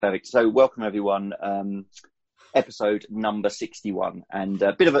Perfect. So welcome everyone. Episode number 61, and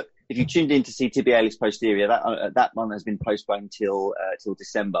a bit of a, if you tuned in to see Tibialis Posterior, that one has been postponed till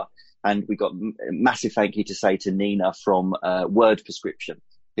December, and we got a massive thank you to say to Nina from Word Prescription,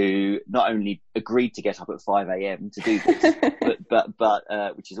 who not only agreed to get up at 5 a.m. to do this, but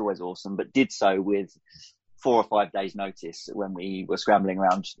which is always awesome, but did so with 4 or 5 days notice when we were scrambling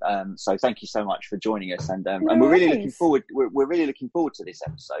around. So thank you so much for joining us, and we're really looking forward. We're really looking forward to this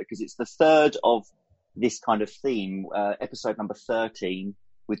episode because it's the third of this kind of theme. Episode number 13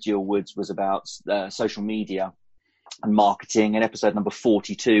 with Jill Woods was about social media and marketing, and episode number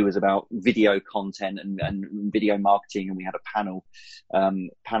 42 was about video content and video marketing, and we had a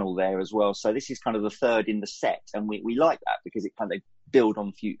panel there as well. So this is kind of the third in the set, and we like that because it kind of build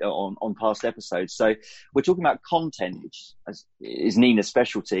on past episodes. So we're talking about content, which is Nina's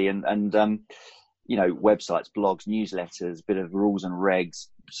specialty, and you know, websites, blogs, newsletters, a bit of rules and regs.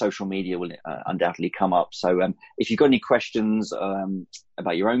 Social media will undoubtedly come up. So if you've got any questions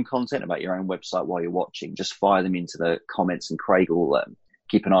about your own content, about your own website while you're watching, just fire them into the comments, and Craig will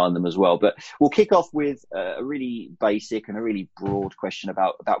keep an eye on them as well. But we'll kick off with a really basic and a really broad question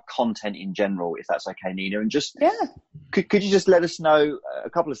about content in general, if that's okay, Nina. And just could you just let us know a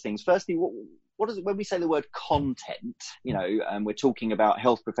couple of things? Firstly, what is it when we say the word content? You know, we're talking about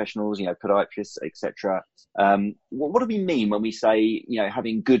health professionals, you know, podiatrists, etc. What do we mean when we say, you know,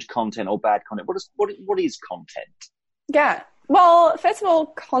 having good content or bad content? What is content? Yeah. Well, first of all,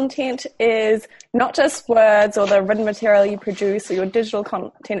 content is not just words or the written material you produce or your digital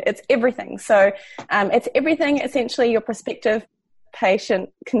content. It's everything. So it's everything essentially your prospective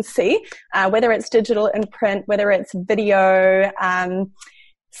patient can see, whether it's digital in print, whether it's video.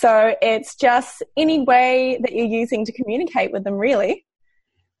 So it's just any way that you're using to communicate with them, really.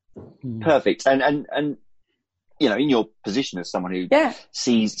 Perfect. And you know, in your position as someone who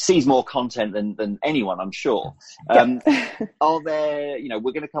sees more content than anyone, I'm sure. Are there, you know,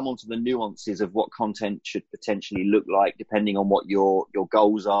 we're going to come on to the nuances of what content should potentially look like depending on what your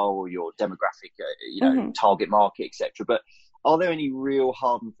goals are or your demographic, you know, target market, etc. But are there any real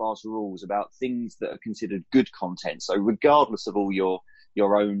hard and fast rules about things that are considered good content? So regardless of all your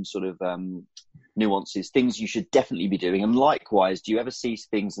own sort of nuances, things you should definitely be doing. And likewise, do you ever see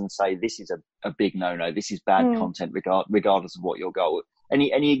things and say, this is a big no-no, this is bad content regardless of what your goal?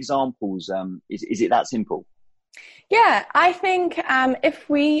 Any examples? Is it that simple? Yeah, I think if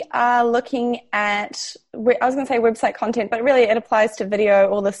we are looking at, I was going to say website content, but really it applies to video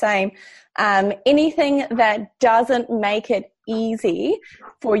all the same. Anything that doesn't make it easy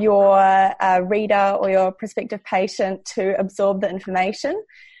for your reader or your prospective patient to absorb the information.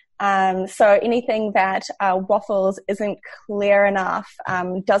 So anything that waffles, isn't clear enough,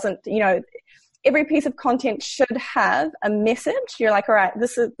 doesn't, you know, every piece of content should have a message. You're like, all right,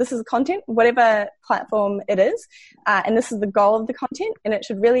 this is content, whatever platform it is, and this is the goal of the content, and it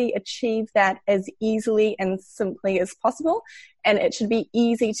should really achieve that as easily and simply as possible. And it should be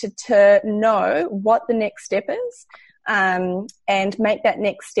easy to know what the next step is. And make that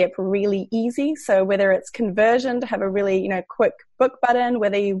next step really easy. So whether it's conversion, to have a really, you know, quick book button,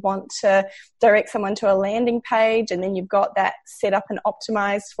 whether you want to direct someone to a landing page and then you've got that set up and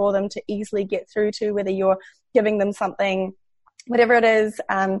optimized for them to easily get through to, whether you're giving them something, whatever it is,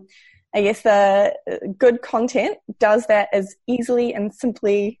 I guess the good content does that as easily and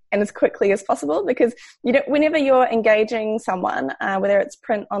simply and as quickly as possible, because whenever you're engaging someone, whether it's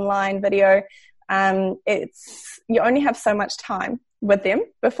print, online, video, you only have so much time with them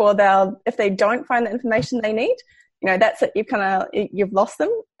before if they don't find the information they need, you know, that's it. You've lost them,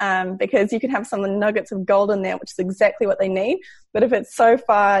 because you can have some nuggets of gold in there, which is exactly what they need. But if it's so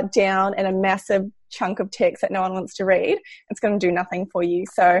far down in a massive chunk of text that no one wants to read, it's going to do nothing for you.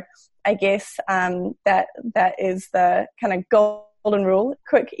 So I guess, that is the kind of golden rule: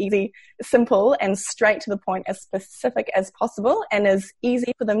 quick, easy, simple, and straight to the point, as specific as possible, and as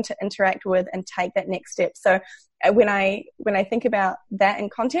easy for them to interact with and take that next step. So when I think about that in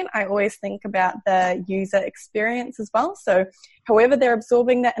content, I always think about the user experience as well. So however they're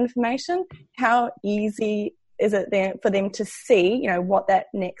absorbing that information, how easy is it there for them to see, you know, what that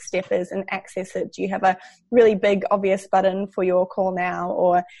next step is and access it? Do you have a really big, obvious button for your call now,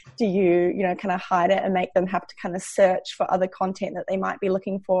 or do you kind of hide it and make them have to kind of search for other content that they might be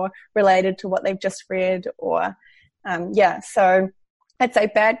looking for related to what they've just read? Or, so I'd say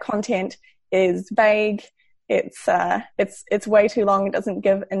bad content is vague. It's way too long. It doesn't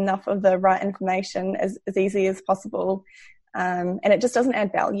give enough of the right information as easy as possible, and it just doesn't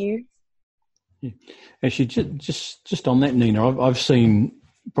add value. Yeah. Actually, just on that, Nina, I've seen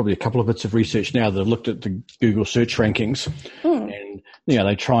probably a couple of bits of research now that have looked at the Google search rankings, and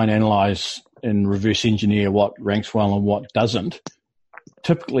they try and analyze and reverse engineer what ranks well and what doesn't.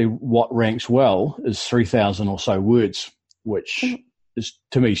 Typically, what ranks well is 3,000 or so words, which is,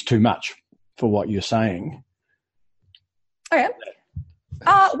 to me, is too much for what you're saying. Okay.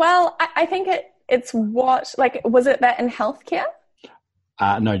 Well, I think it's what, like, was it that in healthcare?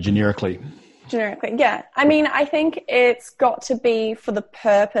 No, generically. Generically, yeah. I mean, I think it's got to be for the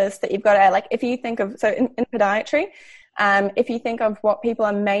purpose that you've got to, like, if you think of, so in podiatry, if you think of what people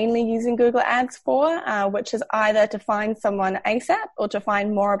are mainly using Google Ads for, which is either to find someone ASAP or to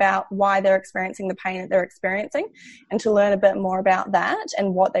find more about why they're experiencing the pain that they're experiencing and to learn a bit more about that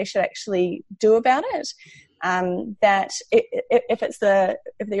and what they should actually do about it. That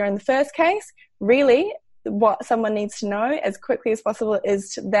if you're in the first case, really what someone needs to know as quickly as possible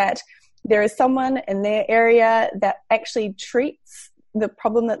is that there is someone in their area that actually treats the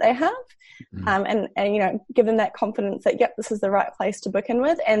problem that they have, and give them that confidence that, yep, this is the right place to book in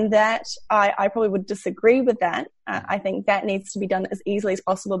with. And that I probably would disagree with that. I think that needs to be done as easily as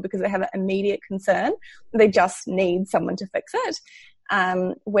possible because they have an immediate concern. They just need someone to fix it.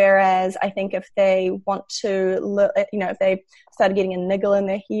 Whereas I think if they want to look, if they started getting a niggle in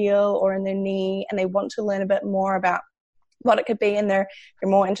their heel or in their knee and they want to learn a bit more about what it could be, and they're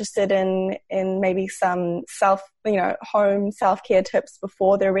more interested in maybe some home self-care tips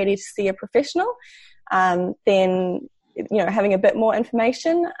before they're ready to see a professional, then, having a bit more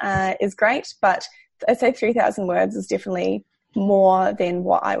information is great. But I'd say 3,000 words is definitely more than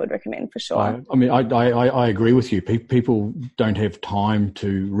what I would recommend for sure. I agree with you. People don't have time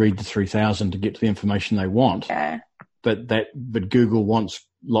to read the 3,000 to get to the information they want. Yeah. But Google wants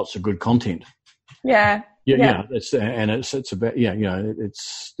lots of good content. Yeah. Yeah. It's about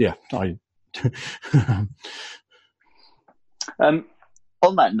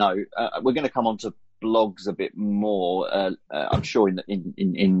On that note, we're going to come on to blogs a bit more, I'm sure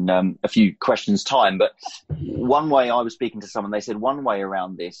in a few questions time. But one way I was speaking to someone, they said one way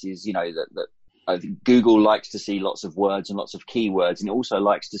around this is, that I think Google likes to see lots of words and lots of keywords, and it also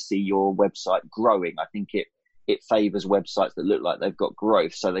likes to see your website growing. I think it favors websites that look like they've got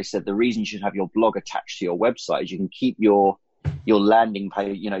growth. So they said the reason you should have your blog attached to your website is you can keep your landing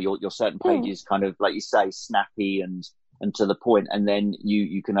page, your certain pages kind of, like you say, snappy and to the point, and then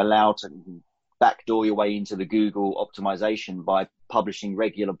you can allow to backdoor your way into the Google optimization by publishing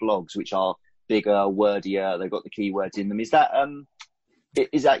regular blogs, which are bigger, wordier. They've got the keywords in them. Is that an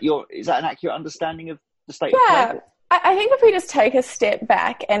accurate understanding of the state of play? I think if we just take a step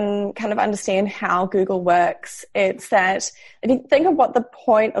back and kind of understand how Google works, it's that if you think of what the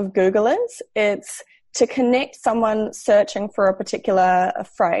point of Google is, it's to connect someone searching for a particular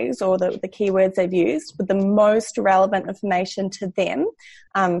phrase or the keywords they've used with the most relevant information to them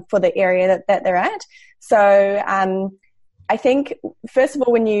for the area that they're at. So I think, first of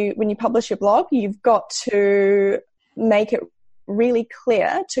all, when you publish your blog, you've got to make it really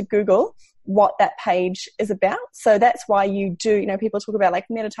clear to Google what that page is about. So that's why you do, people talk about like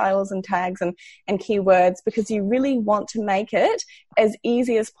meta titles and tags and keywords, because you really want to make it as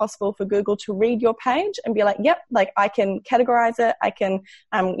easy as possible for Google to read your page and be like, yep, like I can categorize it. I can,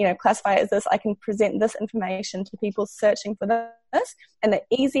 classify it as this. I can present this information to people searching for this. And the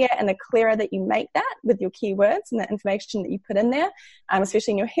easier and the clearer that you make that with your keywords and the information that you put in there,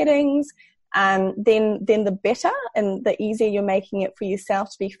 especially in your headings, then the better and the easier you're making it for yourself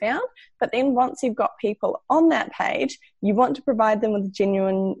to be found. But then once you've got people on that page, you want to provide them with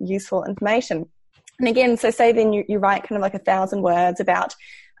genuine, useful information. And again, so say then you write kind of like 1,000 words about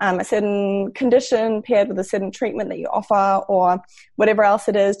a certain condition paired with a certain treatment that you offer or whatever else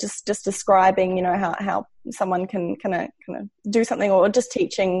it is, just describing, how someone can kind of do something, or just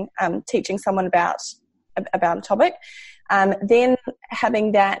teaching someone about a topic. Then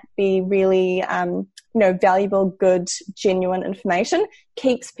having that be really, valuable, good, genuine information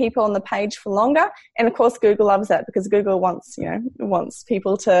keeps people on the page for longer. And of course, Google loves that because Google wants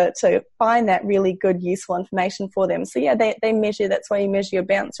people to find that really good, useful information for them. So yeah, they measure, that's why you measure your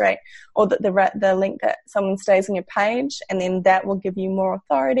bounce rate or the link that someone stays on your page, and then that will give you more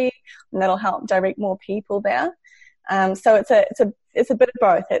authority and that'll help direct more people there. So it's a bit of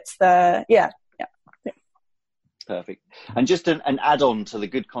both. It's Perfect. And just an add-on to the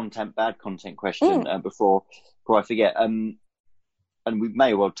good content, bad content question before I forget. And we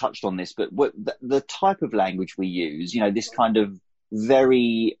may have well touched on this, but the type of language we use, this kind of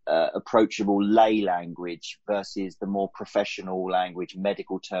very approachable lay language versus the more professional language,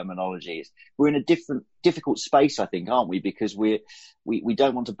 medical terminologies. We're in a difficult space, I think, aren't we? Because we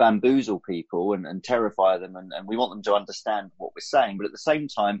don't want to bamboozle people and terrify them, and we want them to understand what we're saying. But at the same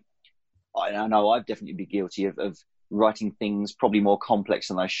time, I know I've definitely been guilty of writing things probably more complex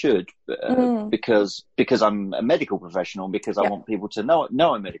than I should, because I'm a medical professional, because I want people to know I'm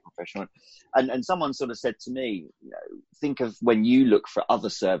a medical professional. And someone sort of said to me, think of when you look for other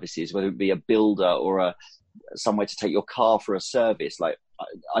services, whether it be a builder or somewhere to take your car for a service. Like,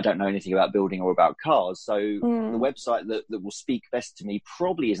 I don't know anything about building or about cars, so the website that will speak best to me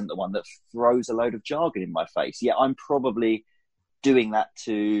probably isn't the one that throws a load of jargon in my face. Yeah, I'm probably doing that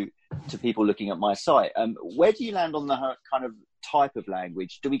to people looking at my site. Where do you land on the kind of type of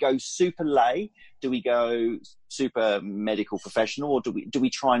language? Do we go super lay? Do we go super medical professional? Or do we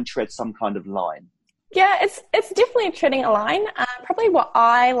try and tread some kind of line? Yeah, it's definitely treading a line. Probably what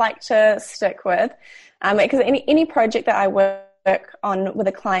I like to stick with, because any project that I work on with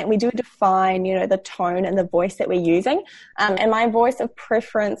a client, we do define, the tone and the voice that we're using. And my voice of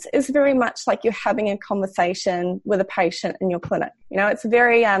preference is very much like you're having a conversation with a patient in your clinic. It's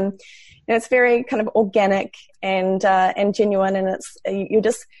very, it's very kind of organic and genuine, and you're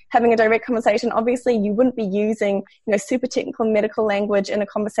just having a direct conversation. Obviously, you wouldn't be using, super technical medical language in a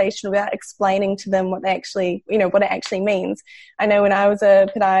conversation without explaining to them what they actually, what it actually means. I know when I was a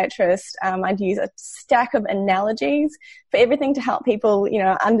podiatrist, I'd use a stack of analogies for everything to help people,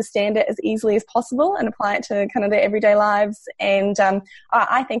 understand it as easily as possible and apply it to kind of their everyday lives. And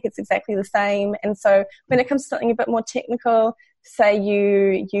I think it's exactly the same. And so when it comes to something a bit more technical, say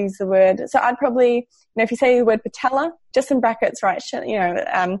you use the word, so I'd probably, if you say the word patella, just in brackets, right,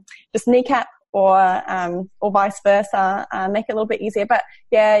 just kneecap or vice versa, make it a little bit easier. But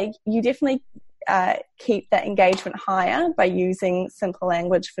yeah, you definitely keep that engagement higher by using simple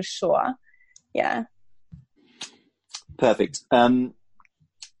language for sure. Yeah. Perfect.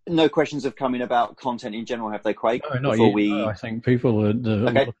 No questions have come in about content in general, have they, Craig? No, not yet. No, I think people are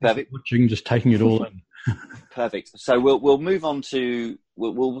perfect. Watching, just taking it all in. Perfect. So we'll move on to,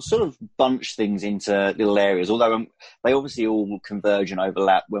 we'll sort of bunch things into little areas, although they obviously all converge and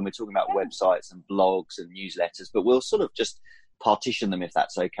overlap when we're talking about websites and blogs and newsletters, but we'll sort of just partition them, if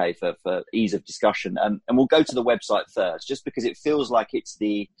that's okay, for ease of discussion. And we'll go to the website first, just because it feels like it's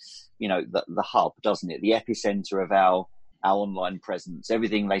the hub, doesn't it? The epicenter of our online presence.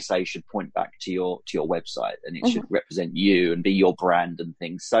 Everything they say should point back to your website, and it should represent you and be your brand and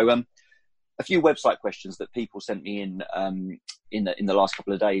things. So a few website questions that people sent me in the last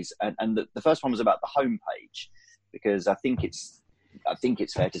couple of days, and the first one was about the homepage, because I think it's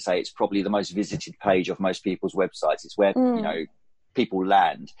fair to say it's probably the most visited page of most people's websites. It's where people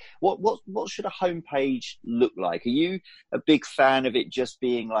land. What should a homepage look like? Are you a big fan of it just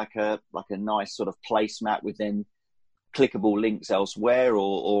being like a nice sort of placemat with then clickable links elsewhere,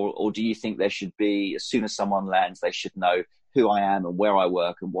 or do you think there should be, as soon as someone lands, they should know who I am and where I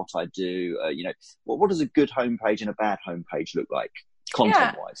work and what I do? What does a good homepage and a bad homepage look like,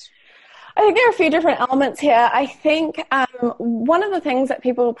 content-wise? I think there are a few different elements here. I think one of the things that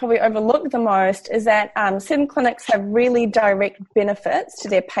people probably overlook the most is that certain clinics have really direct benefits to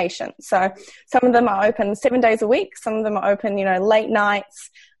their patients. So some of them are open 7 days a week. Some of them are open, late nights.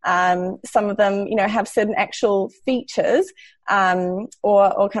 Some of them, have certain actual features,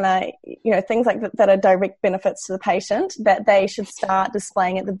 or kind of, things like that are direct benefits to the patient that they should start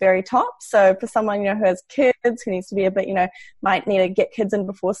displaying at the very top. So for someone, who has kids, who needs to be a bit, might need to get kids in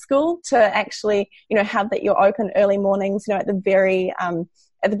before school, to actually, have that you're open early mornings, at the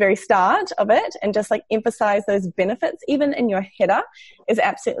very start of it, and just like emphasize those benefits, even in your header, is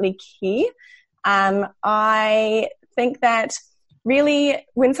absolutely key. I think that really,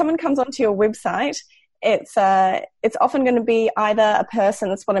 when someone comes onto your website, it's often going to be either a person,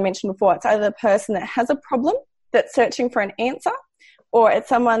 that's what I mentioned before, it's either a person that has a problem that's searching for an answer, or it's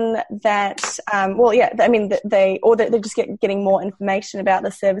someone that, they're just getting more information about the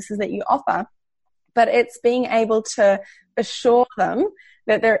services that you offer. But it's being able to assure them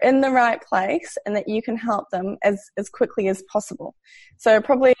that they're in the right place and that you can help them as quickly as possible. So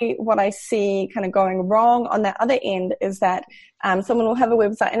probably what I see kind of going wrong on that other end is that someone will have a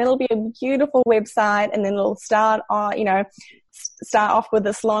website and it'll be a beautiful website, and then it'll start off with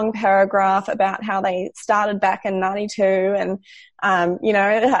this long paragraph about how they started back in 92 and, how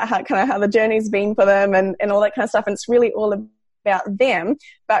the journey's been for them and all that kind of stuff. And it's really all about them.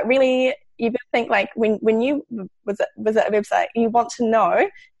 But really, you think like when you visit a website, you want to know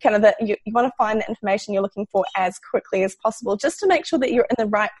kind of that you want to find the information you're looking for as quickly as possible, just to make sure that you're in the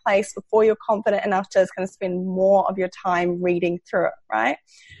right place before you're confident enough to kind of spend more of your time reading through it, right?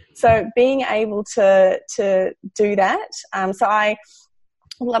 So being able to do that. So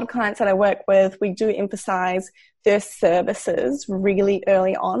a lot of clients that I work with, we do emphasize their services really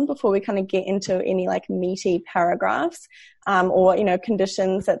early on before we kind of get into any like meaty paragraphs, or, you know,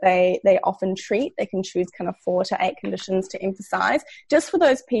 conditions that they often treat. They can choose kind of 4 to 8 conditions to emphasize just for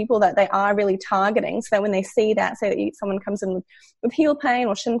those people that they are really targeting, so that when they see that, say that someone comes in with heel pain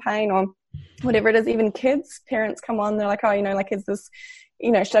or shin pain or whatever it is, even kids, parents come on, they're like, oh, you know, like, is this,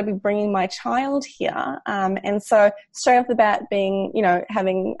 you know, should I be bringing my child here? And so straight off the bat, being, you know,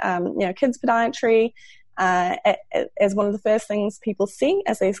 having, you know, kids podiatry as one of the first things people see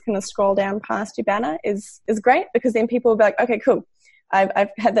as they kind of scroll down past your banner is great, because then people will be like, okay, cool.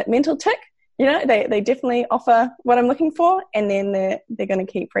 I've had that mental tick. You know, they definitely offer what I'm looking for, and then they're going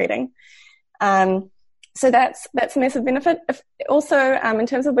to keep reading. So that's a massive benefit. Also, in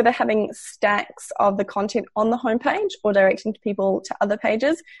terms of whether having stacks of the content on the homepage or directing people to other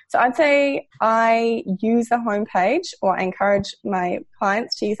pages. So I'd say I use the homepage, or I encourage my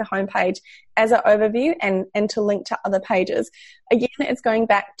clients to use the homepage as an overview and to link to other pages. Again, it's going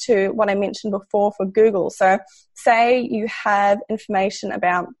back to what I mentioned before for Google. So say you have information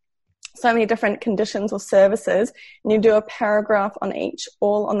about so many different conditions or services, and you do a paragraph on each,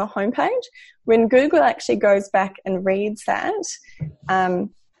 all on the homepage. When Google actually goes back and reads that,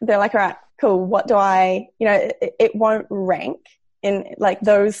 they're like, all right, cool, what do I, you know, it won't rank in like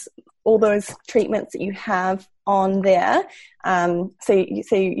all those treatments that you have on there. So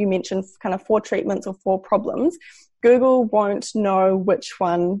you mentioned kind of 4 treatments or 4 problems. Google won't know which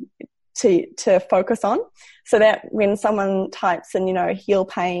one to focus on, so that when someone types in, you know, heel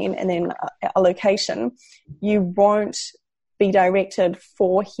pain and then a location, you won't be directed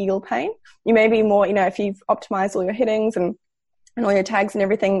for heel pain. You may be more, you know, if you've optimized all your headings and all your tags and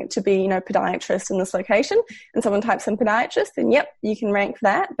everything to be, you know, podiatrist in this location, and someone types in podiatrist, then yep, you can rank for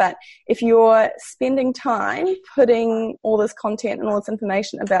that. But if you're spending time putting all this content and all this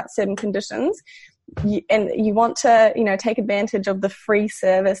information about certain conditions, and you want to, you know, take advantage of the free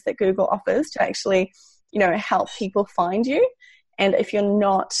service that Google offers to actually, you know, help people find you. And if you're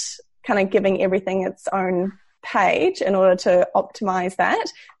not kind of giving everything its own page in order to optimize that,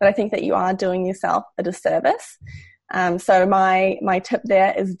 then I think that you are doing yourself a disservice. So my tip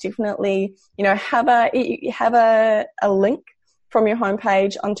there is definitely, you know, have a link from your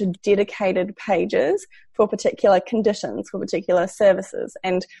homepage onto dedicated pages for particular conditions, for particular services,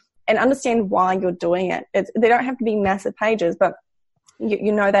 and understand why you're doing it. They don't have to be massive pages, but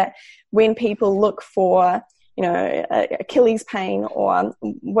you know that when people look for, you know, Achilles pain or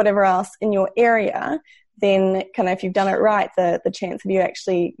whatever else in your area, then kind of if you've done it right, the chance of you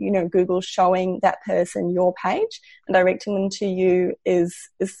actually, you know, Google showing that person your page and directing them to you is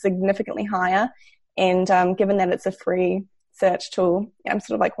significantly higher. And given that it's a free search tool, I'm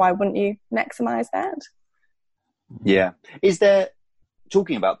sort of like, why wouldn't you maximize that? Yeah.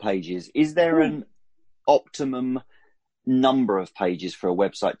 Talking about pages, is there an optimum number of pages for a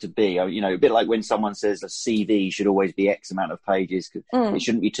website to be? You know, a bit like when someone says a CV should always be X amount of pages, because it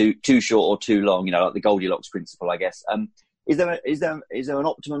shouldn't be too short or too long, you know, like the Goldilocks principle, I guess. Is there an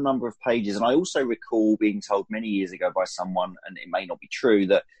optimum number of pages? And I also recall being told many years ago by someone, and it may not be true,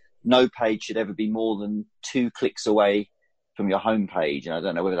 that no page should ever be more than 2 clicks away from your homepage. And I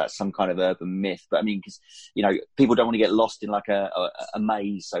don't know whether that's some kind of urban myth, but I mean, because, you know, people don't want to get lost in like a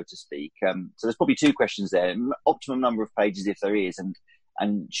maze, so to speak. So there's probably 2 questions there. Optimum number of pages, if there is,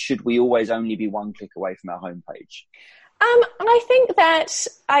 and should we always only be 1 click away from our homepage? I think that,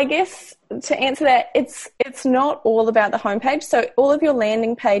 I guess, to answer that, it's not all about the homepage. So all of your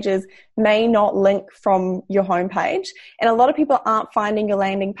landing pages may not link from your homepage. And a lot of people aren't finding your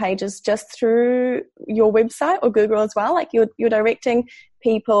landing pages just through your website or Google as well. Like you're directing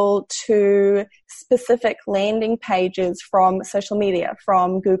people to specific landing pages from social media,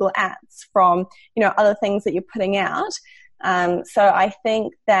 from Google Ads, from, you know, other things that you're putting out. So I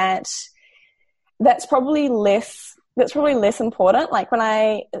think that that's probably less important. Like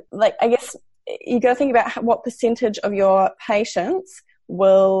I guess you got to think about what percentage of your patients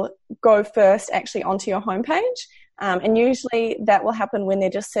will go first actually onto your homepage. And usually that will happen when they're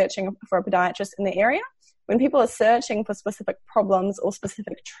just searching for a podiatrist in the area. When people are searching for specific problems or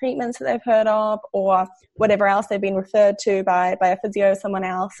specific treatments that they've heard of, or whatever else they've been referred to by a physio or someone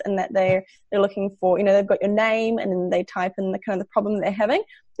else, and that they're looking for, you know, they've got your name and then they type in the kind of the problem that they're having,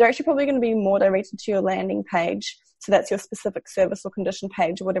 they're actually probably going to be more directed to your landing page. So that's your specific service or condition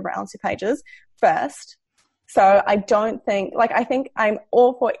page or whatever else your page is first. So I think I'm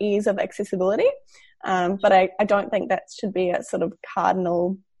all for ease of accessibility, but I don't think that should be a sort of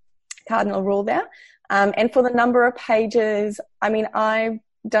cardinal rule there. And for the number of pages, I mean, I've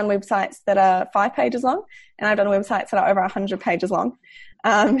done websites that are 5 pages long, and I've done websites that are over 100 pages long.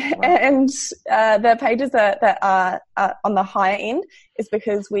 And the pages that are on the higher end is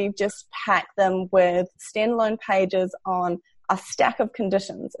because we've just packed them with standalone pages on a stack of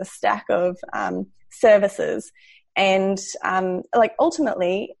conditions, a stack of services. And like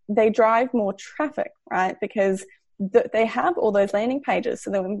ultimately they drive more traffic, right? Because they have all those landing pages.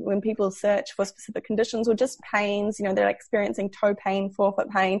 So that when people search for specific conditions or just pains, you know, they're experiencing toe pain, forefoot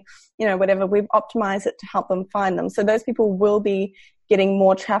pain, you know, whatever, we've optimized it to help them find them. So those people will be getting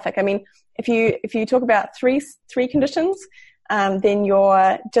more traffic. I mean, if you talk about three conditions, then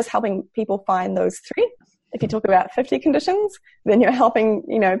you're just helping people find those three. If you talk about 50 conditions, then you're helping,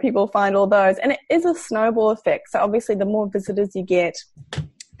 you know, people find all those. And it is a snowball effect. So obviously the more visitors you get,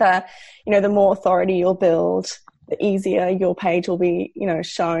 the more authority you'll build, the easier your page will be, you know,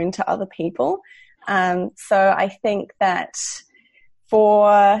 shown to other people. So I think that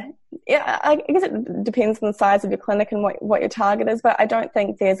I guess it depends on the size of your clinic and what your target is, but I don't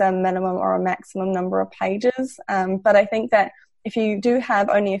think there's a minimum or a maximum number of pages. But I think that if you do have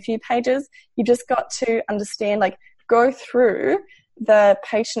only a few pages, you've just got to understand, like, go through the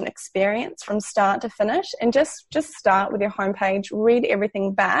patient experience from start to finish and just start with your homepage, read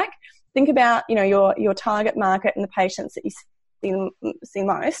everything back, think about, you know, your target market and the patients that you see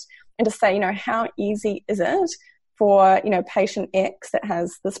most, and to say, you know, how easy is it for, you know, patient X that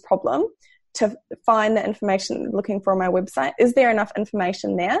has this problem to find the information they're looking for on my website? Is there enough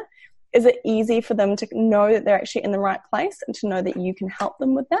information there? Is it easy for them to know that they're actually in the right place and to know that you can help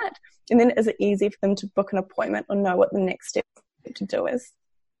them with that? And then is it easy for them to book an appointment or know what the next step to do is?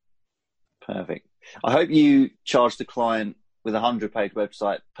 Perfect. I hope you charged the client with a 100-page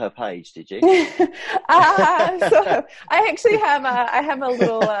website per page, did you? So I actually have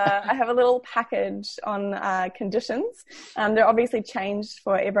a little package on conditions. They're obviously changed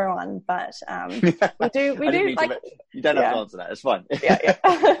for everyone, but we do like. You don't have to answer that. It's fine. Yeah.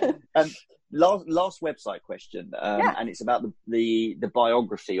 Last website question, and it's about the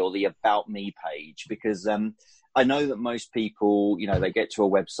biography or the About Me page, because I know that most people, you know, they get to a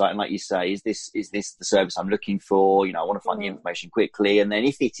website and, like you say, is this the service I'm looking for? You know, I want to find the information quickly. And then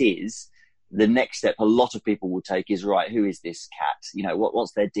if it is, the next step a lot of people will take is, right, who is this cat? You know,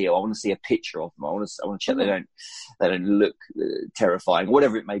 what's their deal? I want to see a picture of them. I want to check they don't look terrifying,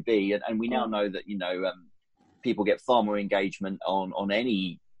 whatever it may be. And we now know that, you know, people get far more engagement on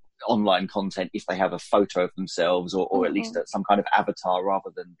any online content if they have a photo of themselves or at least some kind of avatar rather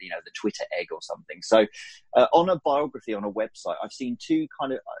than, you know, the Twitter egg or something. So on a biography on a website, I've seen two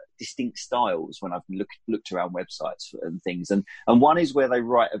kind of distinct styles when I've looked around websites and things, and one is where they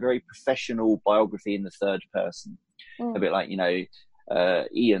write a very professional biography in the third person, a bit like, you know,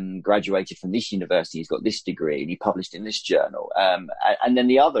 Ian graduated from this university, he's got this degree and he published in this journal, and then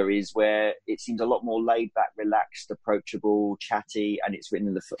the other is where it seems a lot more laid back, relaxed, approachable, chatty, and it's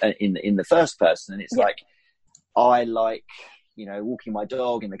written in the first person, and it's like, I like, you know, walking my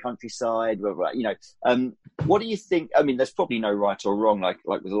dog in the countryside, you know. What do you think? I mean, there's probably no right or wrong, like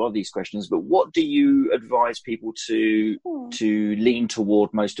with a lot of these questions, but what do you advise people to lean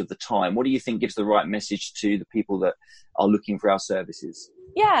toward most of the time? What do you think gives the right message to the people that are looking for our services?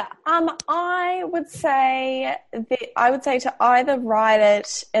 Yeah, I would say to either write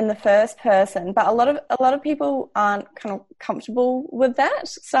it in the first person, but a lot of people aren't kind of comfortable with that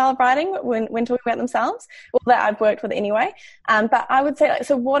style of writing when talking about themselves, or that I've worked with anyway. But I would say, like,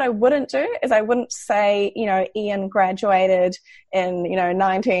 so what I wouldn't do is I wouldn't say, you know, Ian graduated in, you know,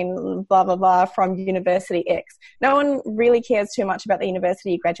 19 blah blah blah from University X. No one really cares too much about the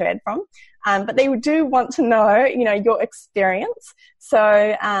university you graduated from. But they do want to know, you know, your experience. So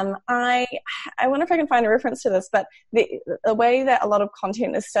I wonder if I can find a reference to this, but the way that a lot of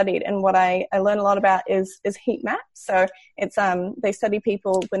content is studied and what I learn a lot about is heat maps. So it's they study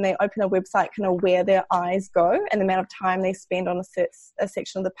people when they open a website, kind of where their eyes go and the amount of time they spend on a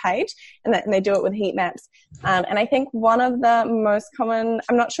section of the page, and they do it with heat maps. And I think one of the most common,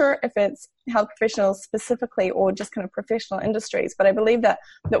 I'm not sure if it's health professionals specifically or just kind of professional industries, but I believe that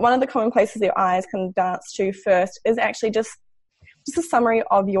one of the common places your eyes can dance to first is actually just a summary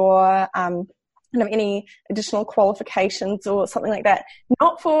of your kind of any additional qualifications or something like that.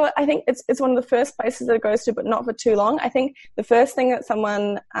 Not for, I think it's one of the first places that it goes to, but not for too long. I think the first thing that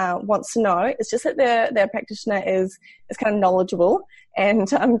someone wants to know is just that their practitioner is kind of knowledgeable and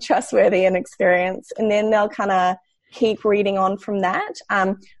trustworthy and experienced, and then they'll kind of keep reading on from that.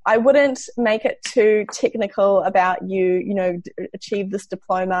 I wouldn't make it too technical about you know, achieve this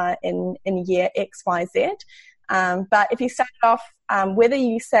diploma in year X, Y, Z. But if you start off, whether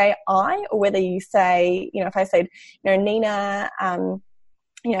you say I or whether you say, you know, if I said, you know, Nina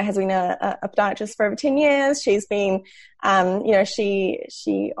has been a podiatrist for over 10 years. She's been,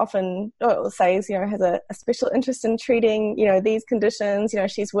 she often says, has a special interest in treating, these conditions.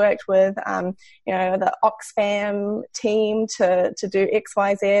 She's worked with, the Oxfam team to do X,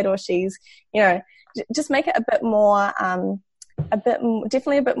 Y, Z, or she's, just make it a bit more,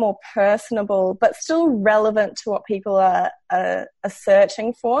 definitely a bit more personable, but still relevant to what people are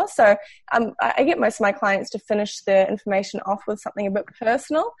searching for. So I get most of my clients to finish their information off with something a bit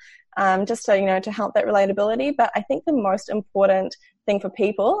personal, just to help that relatability. But I think the most important thing for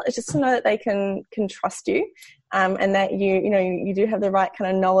people is just to know that they can trust you, and that you do have the right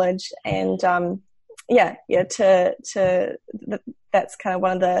kind of knowledge, and that's kind of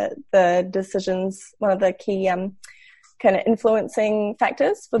one of the decisions, one of the key kind of influencing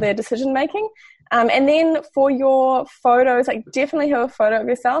factors for their decision making. And then for your photos, definitely have a photo of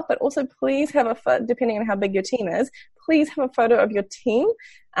yourself, but also please have depending on how big your team is, please have a photo of your team.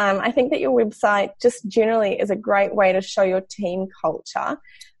 I think that your website just generally is a great way to show your team culture.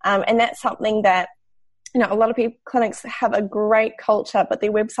 And that's something that, a lot of clinics have a great culture, but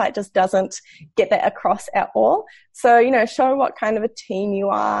their website just doesn't get that across at all. So, show what kind of a team you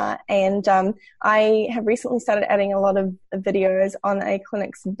are. And I have recently started adding a lot of videos on a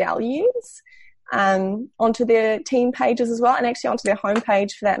clinic's values onto their team pages as well, and actually onto their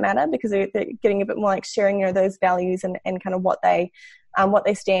homepage for that matter, because they're getting a bit more sharing those values and kind of what they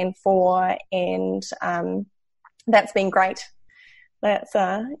stand for. And that's been great. That's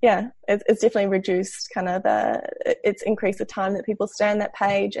it's definitely reduced kind of it's increased the time that people stay on that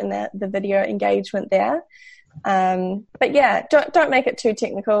page and the video engagement there. But yeah, don't make it too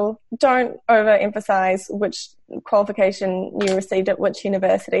technical. Don't overemphasize which qualification you received at which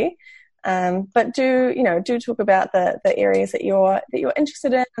university. But do talk about the areas that you're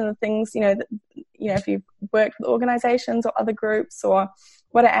interested in, and the things, if you've worked with organizations or other groups or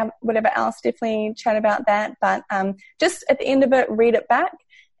whatever else, definitely chat about that. But just at the end of it, read it back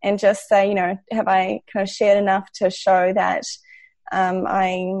and just say, have I kind of shared enough to show that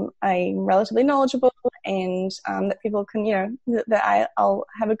I'm relatively knowledgeable, and that people can, that I'll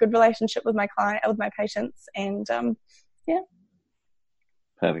have a good relationship with my patients, and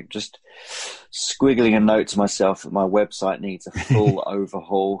Perfect. Just squiggling a note to myself that my website needs a full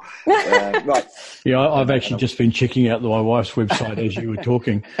overhaul. Right. Yeah, I've actually just been checking out my wife's website as you were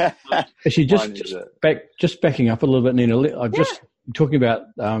talking. Actually, just backing up a little bit, Nina. I'm just talking about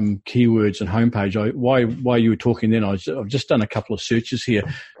keywords and homepage. While you were talking, then I've just done a couple of searches here.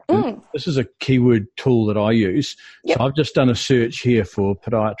 This is a keyword tool that I use. Yep. So I've just done a search here for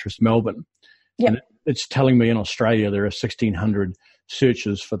podiatrist Melbourne. Yep. And it's telling me in Australia there are 1,600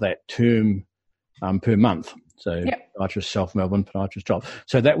 searches for that term per month. So podiatrist South Melbourne, podiatrist job.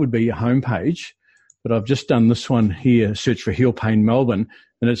 So that would be your homepage. But I've just done this one here, search for heel pain Melbourne,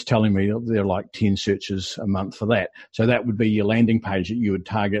 and it's telling me there are like 10 searches a month for that. So that would be your landing page that you would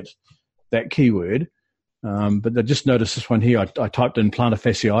target that keyword. But I just noticed this one here. I typed in plantar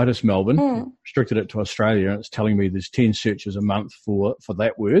fasciitis Melbourne, restricted it to Australia, and it's telling me there's 10 searches a month for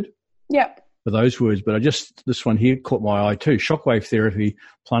that word. Yep. For those words, but this one here caught my eye too. Shockwave therapy,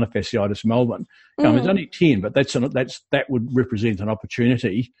 plantar fasciitis Melbourne. It's only 10, but that would represent an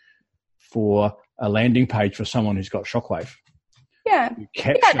opportunity for a landing page for someone who's got shockwave. Yeah,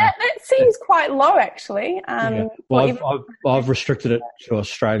 that seems quite low actually. Well, I've restricted it to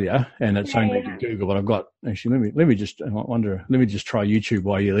Australia, and it's only to Google. But I've got actually. Let me just try YouTube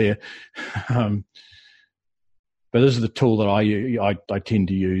while you're there. But this is the tool that I tend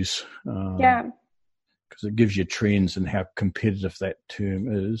to use. Because it gives you trends and how competitive that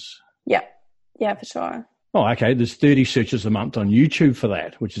term is. Yeah, for sure. Oh, okay. There's 30 searches a month on YouTube for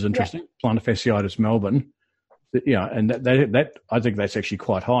that, which is interesting. Plantar fasciitis Melbourne. Yeah, and that I think that's actually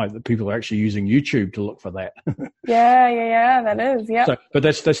quite high, that people are actually using YouTube to look for that. Yeah, that is, yeah. So, but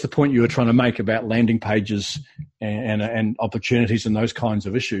that's the point you were trying to make about landing pages and opportunities and those kinds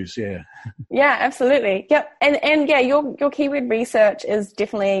of issues, yeah. Yeah, absolutely. Yep. And yeah, your keyword research is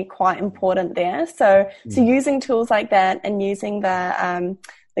definitely quite important there. So using tools like that and using the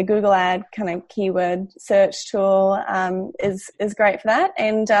Google Ad kind of keyword search tool is great for that.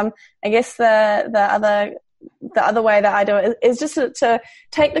 And I guess the other way that I do it is just to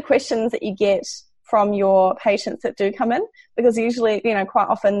take the questions that you get from your patients that do come in, because usually, quite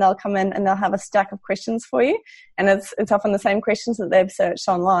often they'll come in and they'll have a stack of questions for you, and it's often the same questions that they've searched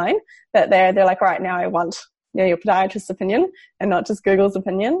online that they're like, right now I want your podiatrist's opinion and not just Google's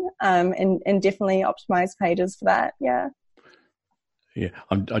opinion, and definitely optimize pages for that. Yeah. Yeah,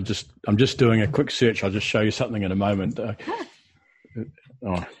 I'm just doing a quick search. I'll just show you something in a moment.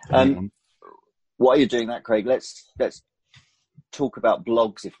 While you're doing that, Craig, let's talk about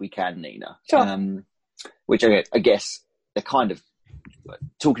blogs if we can, Nina. Sure. Which I guess they're kind of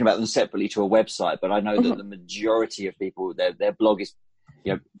talking about them separately to a website, but I know that the majority of people, their blog is,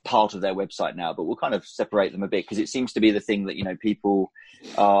 part of their website now, but we'll kind of separate them a bit because it seems to be the thing that, people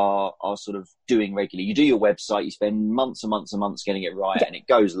are sort of doing regularly. You do your website, you spend months and months and months getting it right, and it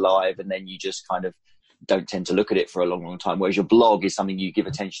goes live, and then you just kind of don't tend to look at it for a long, long time. Whereas your blog is something you give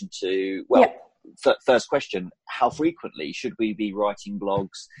attention to. Well, first question, how frequently should we be writing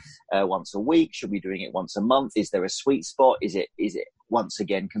blogs? Once a week? Should we be doing it once a month? Is there a sweet spot? Is it once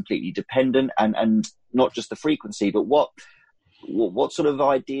again completely dependent? And not just the frequency, but what sort of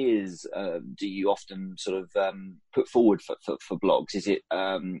ideas do you often sort of put forward for blogs? Is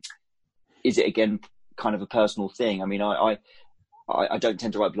it again kind of a personal thing? I mean, I don't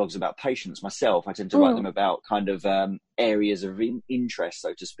tend to write blogs about patients myself. I tend to write them about kind of areas of interest,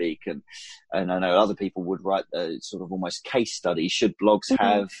 so to speak. And I know other people would write sort of almost case studies. Should blogs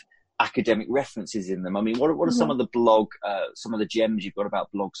have academic references in them? I mean, what are some of the gems you've got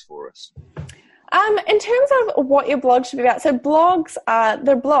about blogs for us? In terms of what your blog should be about, so blogs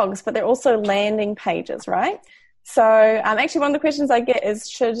they're blogs, but they're also landing pages, right? So actually one of the questions I get is,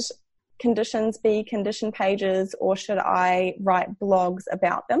 should conditions be condition pages, or should I write blogs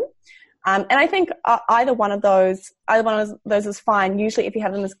about them? And I think either one of those is fine. Usually if you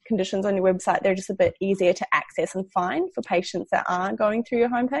have them as conditions on your website, they're just a bit easier to access and find for patients that are going through your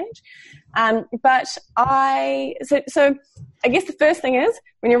homepage. So I guess the first thing is,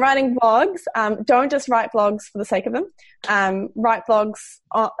 when you're writing blogs, don't just write blogs for the sake of them. Write blogs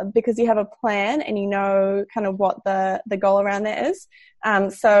because you have a plan and you know kind of what the goal around that is.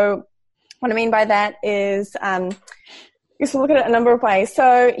 So what I mean by that is, you can look at it a number of ways.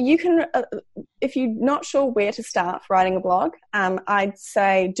 So you can, if you're not sure where to start writing a blog, I'd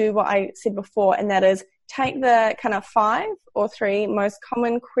say do what I said before, and that is take the kind of 5 or 3 most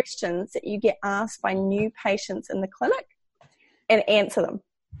common questions that you get asked by new patients in the clinic and answer them,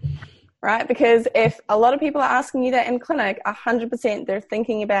 right? Because if a lot of people are asking you that in clinic, 100% they're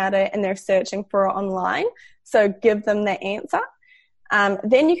thinking about it and they're searching for it online. So give them the answer.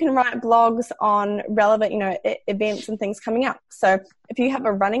 Then you can write blogs on relevant, events and things coming up. So if you have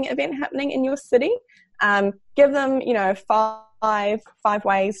a running event happening in your city, give them, 5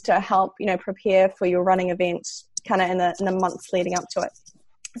 ways to help, prepare for your running event kind of in the months leading up to it.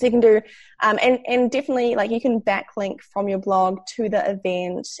 So you can do, and definitely you can backlink from your blog to the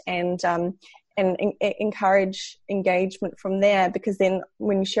event and encourage engagement from there, because then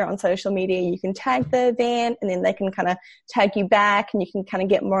when you share it on social media, you can tag the event and then they can kind of tag you back and you can kind of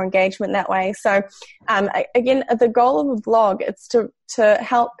get more engagement that way. So again, the goal of a blog is to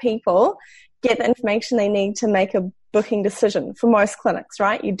help people get the information they need to make a booking decision for most clinics,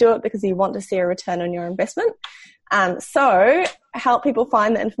 right? You do it because you want to see a return on your investment. So help people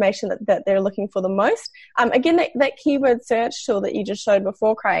find the information that they're looking for the most. Again, that keyword search tool that you just showed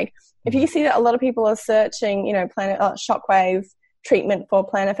before, Craig, if you see that a lot of people are searching, shockwave treatment for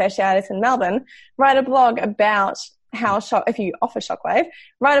plantar fasciitis in Melbourne, write a blog about how if you offer shockwave,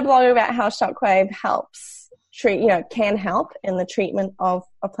 write a blog about how shockwave helps can help in the treatment of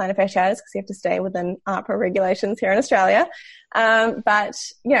plantar fasciitis, because you have to stay within AHPRA regulations here in Australia. But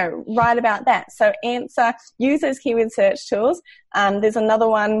write about that. So use those keyword search tools. There's another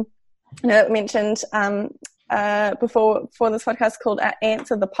one that we mentioned before this podcast called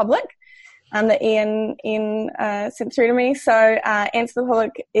Answer the Public, that Ian sent through to me. So Answer the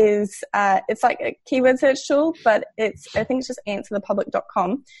Public is it's like a keyword search tool, but I think it's just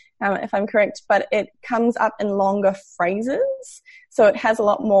answerthepublic.com, if I'm correct. But it comes up in longer phrases, so it has a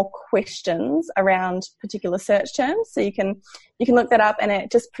lot more questions around particular search terms. So you can look that up, and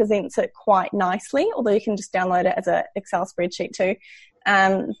it just presents it quite nicely. Although you can just download it as an Excel spreadsheet too.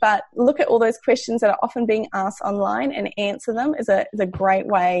 But look at all those questions that are often being asked online and answer them is a great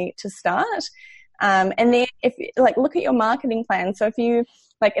way to start. And then look at your marketing plan. So if you,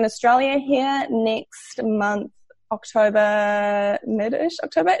 in Australia here, next month, mid-ish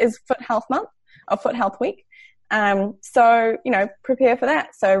October is Foot Health Month or Foot Health Week. So, prepare for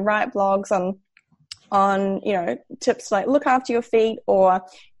that. So write blogs on tips like look after your feet, or,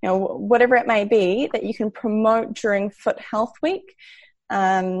 whatever it may be that you can promote during Foot Health Week.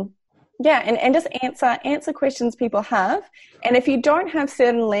 And just answer questions people have. And if you don't have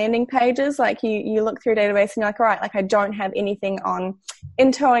certain landing pages, you look through a database and you're like, all right, I don't have anything on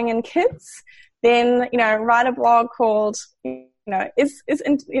in-towing in kids, then, write a blog called,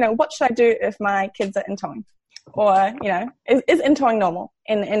 what should I do if my kids are in-towing? Or, is in-towing normal?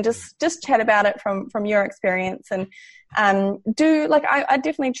 And just chat about it from your experience. And I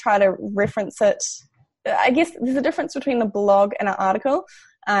definitely try to reference it I guess there's a difference between a blog and an article.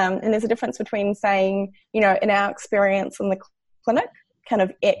 And there's a difference between saying, in our experience in the clinic, kind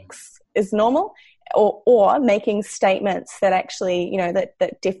of X is normal, or making statements that actually,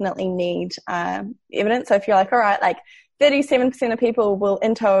 that definitely need evidence. So if you're like, all right, like 37% of people will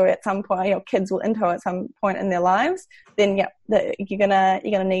into at some point, kids will into at some point in their lives, then you're gonna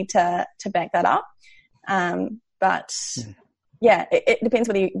need to back that up. But yeah, it depends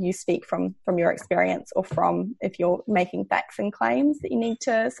whether you speak from your experience or from if you're making facts and claims that you need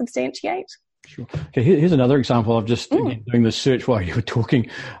to substantiate. Sure. Okay, here's another example. I've just doing the search while you were talking.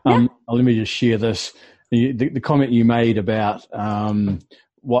 Let me just share this. The comment you made about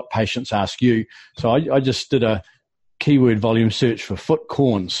what patients ask you. So I just did a keyword volume search for foot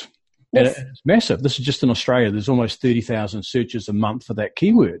corns. Yes. And it's massive. This is just in Australia. There's almost 30,000 searches a month for that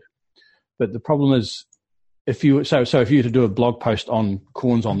keyword. But the problem is, if you were to do a blog post on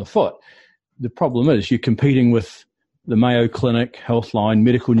corns on the foot, the problem is you're competing with the Mayo Clinic, Healthline,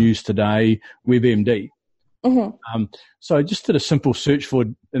 Medical News Today, WebMD. Mm-hmm. So I just did a simple search for,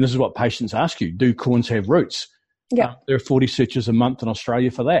 and this is what patients ask you: do corns have roots? Yeah, there are 40 searches a month in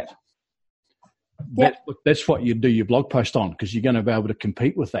Australia for that. Yeah, that's what you do your blog post on, because you're going to be able to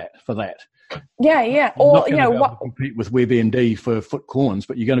compete with that for that. Yeah, yeah. Or what compete with WebMD for foot corns,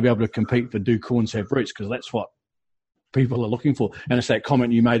 but you're going to be able to compete for do corns have roots, because that's what people are looking for. And it's that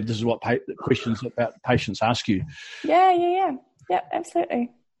comment you made. This is what questions about patients ask you. Yeah,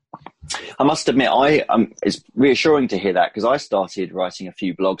 absolutely. I must admit, it's reassuring to hear that, because I started writing a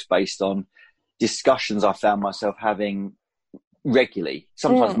few blogs based on discussions I found myself having regularly,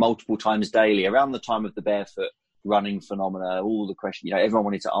 sometimes multiple times daily, around the time of the barefoot running phenomena. All the questions, everyone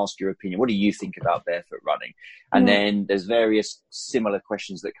wanted to ask your opinion. What do you think about barefoot running? And then there's various similar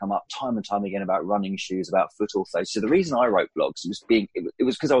questions that come up time and time again about running shoes, about foot ortho. So the reason I wrote blogs was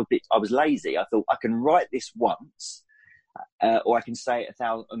because I was lazy. I thought, I can write this once, or I can say it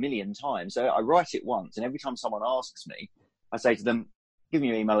a million times. So I write it once, and every time someone asks me, I say to them, give me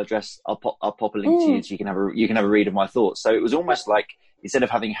your email address. I'll pop a link to you, so you can have a read of my thoughts. So it was almost like, instead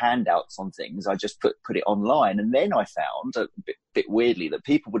of having handouts on things, I just put it online. And then I found a bit weirdly that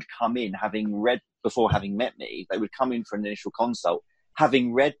people would come in having read, before having met me, they would come in for an initial consult,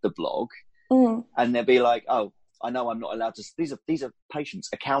 having read the blog, and they'd be like, oh, I know I'm not allowed to, these are patients,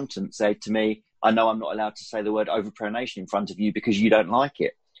 accountants say to me, I know I'm not allowed to say the word overpronation in front of you because you don't like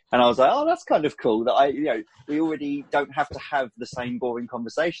it. And I was like, oh, that's kind of cool that we already don't have to have the same boring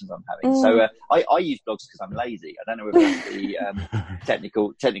conversations I'm having. So I use blogs because I'm lazy. I don't know whether that's the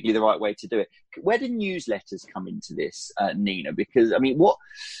technically the right way to do it. Where do newsletters come into this, Nina? Because,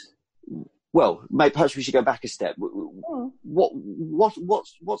 perhaps we should go back a step. What's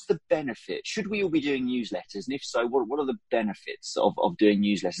the benefit? Should we all be doing newsletters? And if so, what are the benefits of doing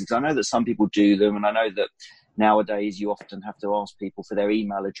newsletters? Because I know that some people do them, and I know that nowadays you often have to ask people for their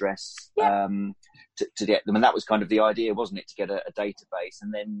email address to get them. And that was kind of the idea, wasn't it, to get a database?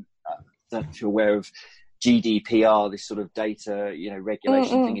 And then I don't know if you're aware of GDPR, this sort of data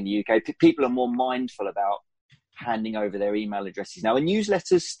regulation thing in the UK. People are more mindful about handing over their email addresses now. Are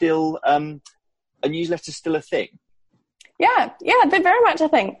newsletters still a thing? Yeah, they're very much a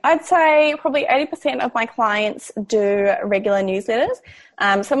thing. I'd say probably 80% of my clients do regular newsletters.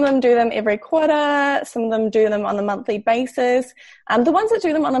 Some of them do them every quarter. Some of them do them on a monthly basis. The ones that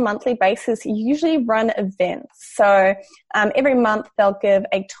do them on a monthly basis usually run events. So every month they'll give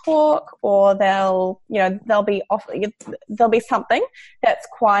a talk, or there'll be something that's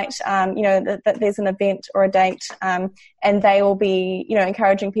quite that there's an event or a date, and they will be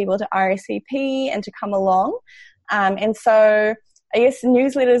encouraging people to RSVP and to come along. And so I guess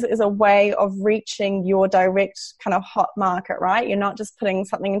newsletters is a way of reaching your direct kind of hot market, right? You're not just putting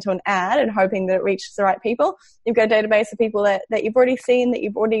something into an ad and hoping that it reaches the right people. You've got a database of people that you've already seen, that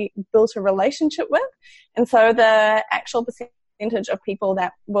you've already built a relationship with. And so the actual percentage of people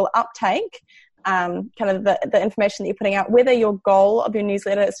that will uptake kind of the information that you're putting out, whether your goal of your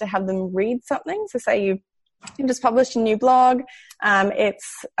newsletter is to have them read something. So say you've just published a new blog.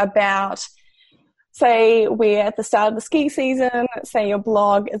 It's about, say we're at the start of the ski season, say your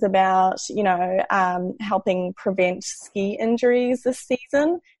blog is about, helping prevent ski injuries this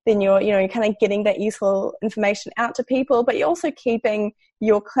season, then you're kind of getting that useful information out to people, but you're also keeping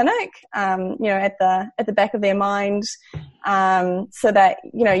your clinic, at the back of their mind, so that,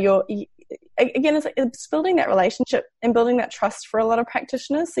 it's building that relationship and building that trust for a lot of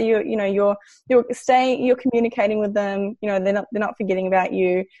practitioners. So you're communicating with them, they're not forgetting about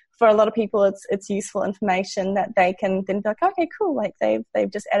you. For a lot of people, it's useful information that they can then be like, okay, cool, like they've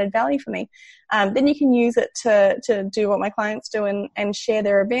just added value for me. Then you can use it to do what my clients do and share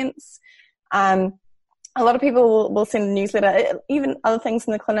their events. a lot of people will send a newsletter, even other things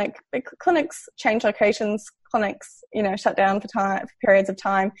in the clinic. Clinics change locations, clinics, shut down for periods of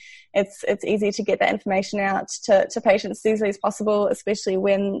time. It's easy to get that information out to patients as easily as possible, especially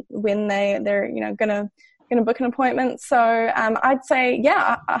when they're going to book an appointment. So I'd say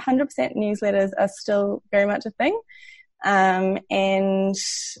 100% newsletters are still very much a thing.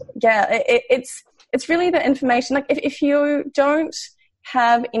 It's really the information. Like if you don't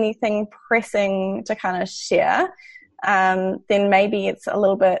have anything pressing to kind of share, then maybe it's a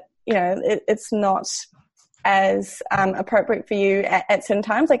little bit, it's not as appropriate for you at certain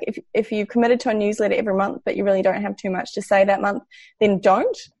times. Like if you committed to a newsletter every month, but you really don't have too much to say that month, then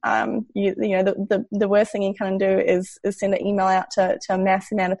don't. The worst thing you can do is send an email out to a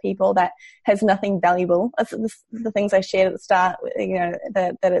mass amount of people that has nothing valuable. That's the things I shared at the start,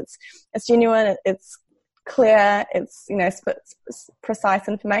 that it's genuine, it's clear, it's precise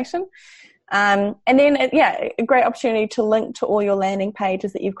information, and then a great opportunity to link to all your landing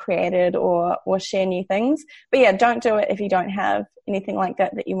pages that you've created or share new things. But don't do it if you don't have anything like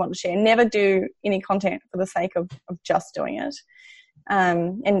that you want to share. Never do any content for the sake of just doing it,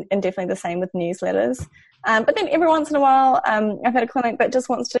 and definitely the same with newsletters. But then every once in a while, I've had a clinic that just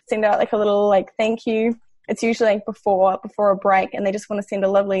wants to send out like a little thank you. It's usually before a break, and they just want to send a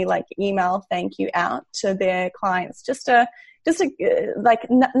lovely email thank you out to their clients, just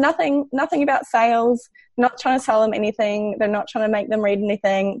nothing about sales, not trying to sell them anything. They're not trying to make them read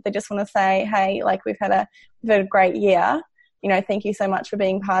anything. They just want to say, hey, we've had a great year. Thank you so much for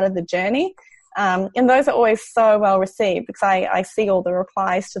being part of the journey. And those are always so well received because I see all the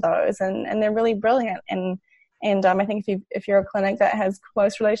replies to those, and they're really brilliant. And I think if you're a clinic that has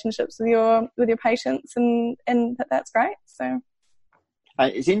close relationships with your patients, and that's great. So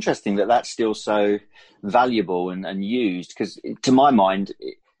it's interesting that that's still so valuable and used, because to my mind,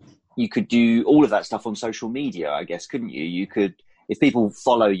 you could do all of that stuff on social media, I guess, couldn't you? You could, if people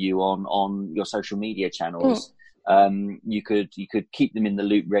follow you on your social media channels, you could keep them in the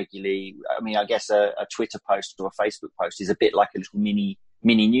loop regularly. I mean, I guess a Twitter post or a Facebook post is a bit like a little mini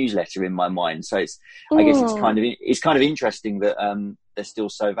newsletter in my mind. So I guess it's kind of interesting that they're still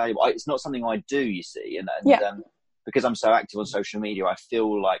so valuable. It's not something I do, you see, and because I'm so active on social media, I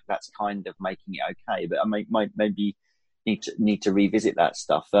feel like that's kind of making it okay. But I might maybe need to revisit that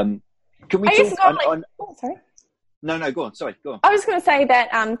stuff. Can we talk on? Sorry. No, go on. Sorry, go on. I was going to say that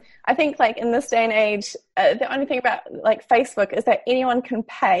I think in this day and age, the only thing about Facebook is that anyone can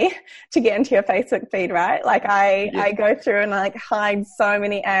pay to get into your Facebook feed, right? I go through and hide so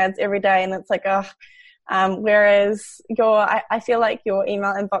many ads every day, and it's whereas I feel like your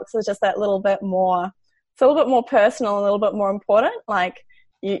email inbox is just that little bit more. It's a little bit more personal, a little bit more important.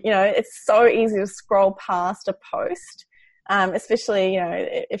 It's so easy to scroll past a post. Especially,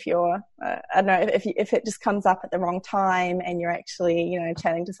 if you're, I don't know, if it just comes up at the wrong time and you're actually,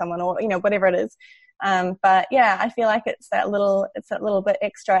 chatting to someone or, whatever it is. But I feel like it's that little bit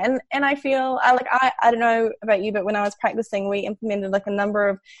extra. And I feel I don't know about you, but when I was practicing, we implemented a number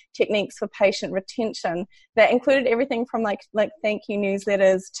of techniques for patient retention that included everything from thank you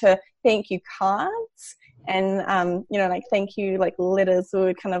newsletters to thank you cards. And, thank you, letters, we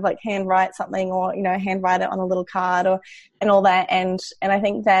would kind of handwrite something or, handwrite it on a little card and all that. And I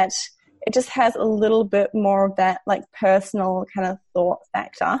think that it just has a little bit more of that personal kind of thought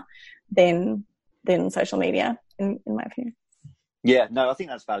factor than social media, in my opinion. Yeah, no, I think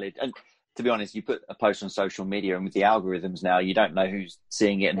that's valid. And to be honest, you put a post on social media, and with the algorithms now, you don't know who's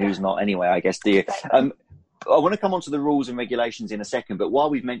seeing it and who's not anyway, I guess, do you? Exactly. I want to come on to the rules and regulations in a second, but while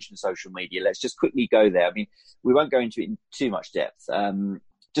we've mentioned social media, let's just quickly go there. I mean, we won't go into it in too much depth,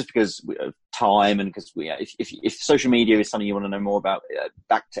 just because of time, and because if social media is something you want to know more about,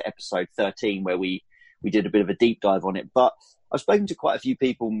 back to episode 13 where we did a bit of a deep dive on it. But I've spoken to quite a few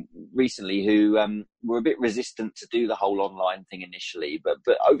people recently who were a bit resistant to do the whole online thing initially, but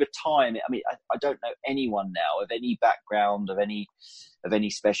over time, I mean, I don't know anyone now of any background, of any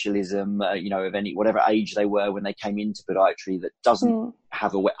specialism, of any whatever age they were when they came into podiatry that doesn't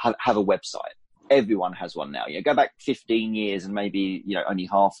have a website. Everyone has one now. Go back 15 years and maybe only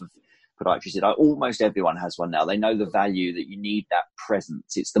half of podiatrists did. Almost everyone has one now. They know the value that you need that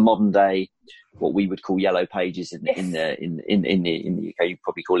presence. It's the modern day, what we would call yellow pages in the UK. You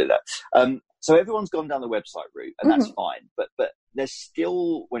probably call it that. So everyone's gone down the website route, and that's fine. But there's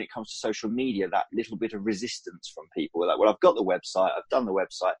still, when it comes to social media, that little bit of resistance from people. Well, I've got the website, I've done the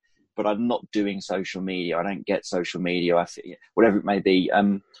website, but I'm not doing social media. I don't get social media. Whatever it may be.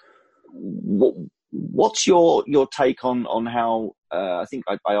 What's your take on how? I think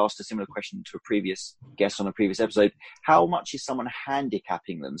I asked a similar question to a previous guest on a previous episode. How much is someone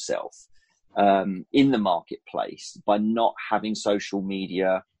handicapping themselves in the marketplace by not having social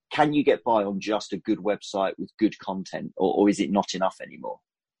media? Can you get by on just a good website with good content, or is it not enough anymore?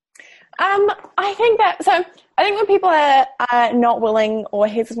 I think when people are not willing or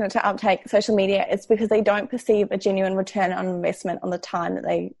hesitant to uptake social media, it's because they don't perceive a genuine return on investment on the time that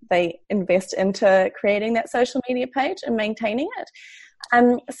they invest into creating that social media page and maintaining it.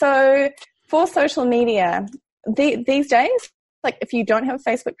 So for social media, these days, like if you don't have a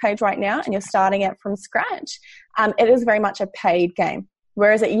Facebook page right now and you're starting it from scratch, it is very much a paid game.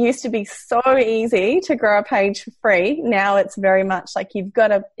 Whereas it used to be so easy to grow a page for free, now it's very much like you've got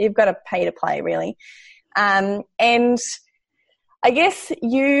to pay to play, really. And I guess if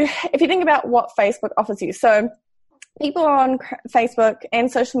you think about what Facebook offers you, so people are on Facebook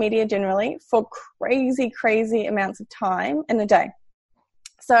and social media generally for crazy amounts of time in a day.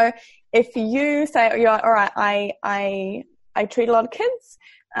 So if you say, you're like, all right, I treat a lot of kids,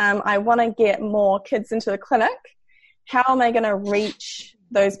 I want to get more kids into the clinic. How am I going to reach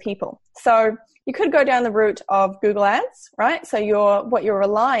those people? So you could go down the route of Google Ads, right? So you're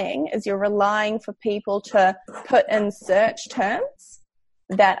relying for people to put in search terms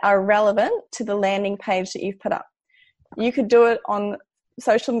that are relevant to the landing page that you've put up. You could do it on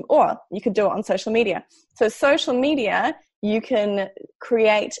social media. So social media, you can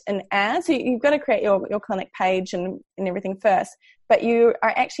create an ad. So you've got to create your clinic page and everything first. But you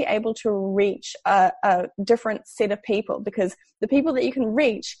are actually able to reach a different set of people, because the people that you can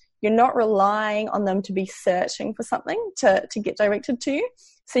reach, you're not relying on them to be searching for something to get directed to you.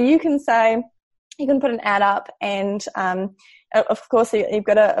 So you can put an ad up, and of course you've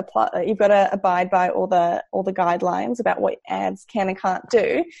got to abide by all the guidelines about what ads can and can't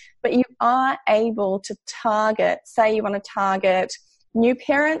do. But you are able to target. Say you want to target new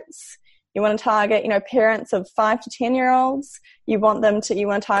parents. You want to target, parents of 5 to 10-year-olds. You want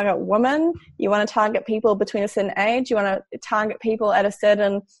to target women. You want to target people between a certain age. You want to target people at a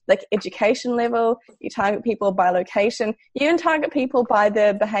certain education level. You target people by location. You even target people by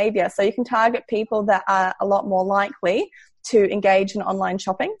their behavior. So you can target people that are a lot more likely to engage in online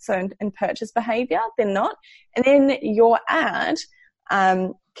shopping, so in purchase behavior, than not. And then your ad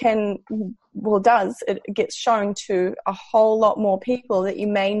it gets shown to a whole lot more people that you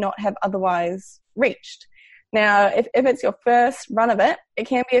may not have otherwise reached. Now, if it's your first run of it, it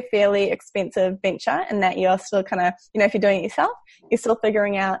can be a fairly expensive venture, in that you're still kind of, if you're doing it yourself, you're still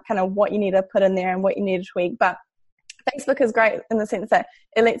figuring out kind of what you need to put in there and what you need to tweak. But Facebook is great in the sense that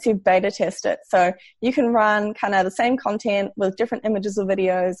it lets you beta test it. So you can run kind of the same content with different images or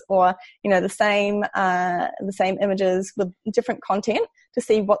videos, or, the same images with different content to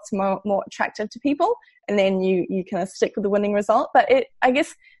see what's more attractive to people. And then you kind of stick with the winning result. But I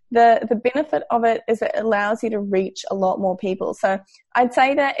guess the benefit of it is it allows you to reach a lot more people. So I'd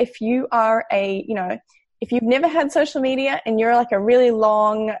say that if you are if you've never had social media and you're like a really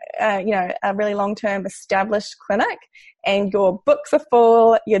long-term established clinic and your books are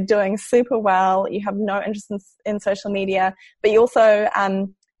full, you're doing super well, you have no interest in social media, but you also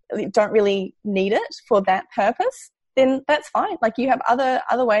don't really need it for that purpose, then that's fine. Like, you have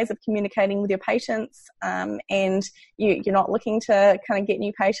other ways of communicating with your patients, and you're not looking to kind of get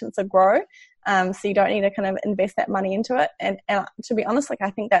new patients or grow. So you don't need to kind of invest that money into it. And to be honest, I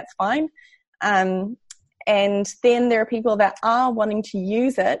think that's fine. And then there are people that are wanting to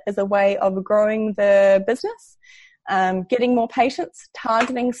use it as a way of growing the business, getting more patients,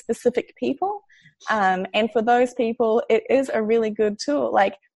 targeting specific people. And for those people, it is a really good tool.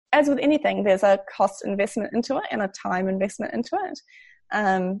 Like, as with anything, there's a cost investment into it and a time investment into it.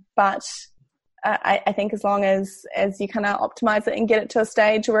 But I think as long as you kind of optimize it and get it to a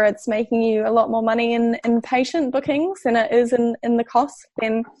stage where it's making you a lot more money in patient bookings than it is in the cost,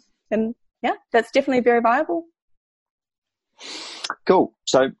 then yeah, that's definitely very viable. Cool.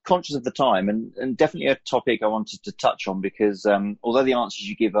 So, conscious of the time, and definitely a topic I wanted to touch on, because although the answers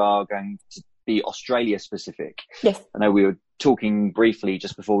you give are going to be Australia specific, yes, I know we were talking briefly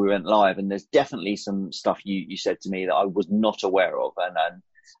just before we went live, and there's definitely some stuff you said to me that I was not aware of,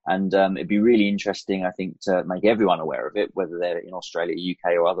 and it'd be really interesting, I think, to make everyone aware of it, whether they're in Australia,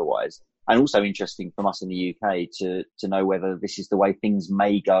 UK, or otherwise. And also interesting from us in the UK to know whether this is the way things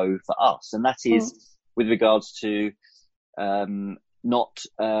may go for us. And that is with regards to not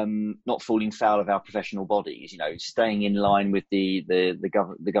falling foul of our professional bodies, staying in line with the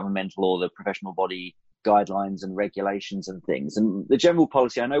governmental or the professional body guidelines and regulations and things. And the general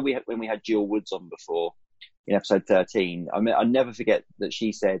policy, I know when we had Jill Woods on before in episode 13, I never forget that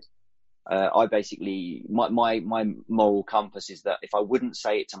she said, I basically, my moral compass is that if I wouldn't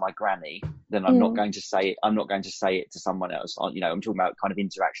say it to my granny, then I'm not going to say it. I'm not going to say it to someone else. I'm talking about kind of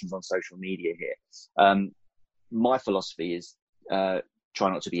interactions on social media here. My philosophy is try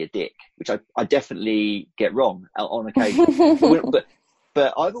not to be a dick, which I definitely get wrong on occasion.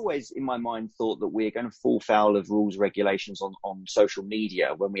 But I've always, in my mind, thought that we're going to fall foul of rules, regulations on social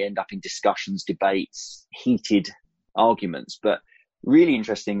media when we end up in discussions, debates, heated arguments. But really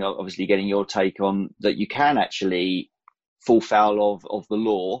interesting, obviously, getting your take on that you can actually fall foul of the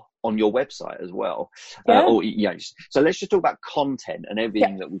law on your website as well. So let's just talk about content and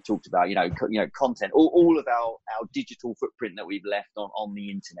everything that we talked about, content, all of our digital footprint that we've left on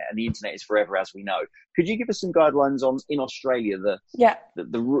the internet, and the internet is forever, as we know. Could you give us some guidelines on, in Australia,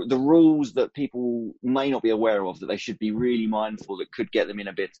 the rules that people may not be aware of, that they should be really mindful, that could get them in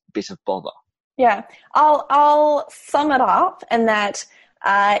a bit of bother? Yeah, I'll sum it up in that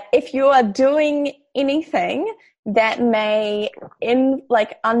if you are doing anything that may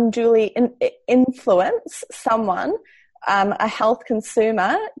unduly influence someone, a health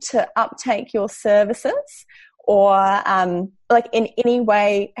consumer, to uptake your services, or in any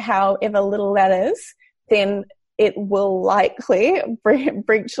way, however little that is, then it will likely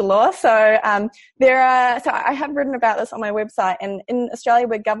breach the law. So I have written about this on my website, and in Australia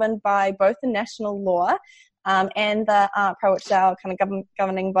we're governed by both the national law and the AHPRA, which is our kind of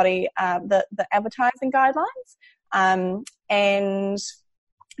governing body, the advertising guidelines.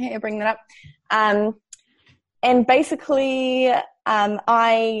 Bring that up. And basically,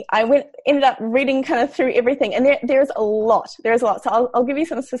 I ended up reading kind of through everything, and there's a lot. So I'll give you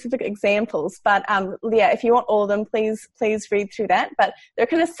some specific examples, but if you want all of them, please read through that. But there are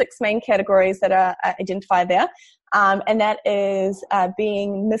kind of 6 main categories that are identified there, and that is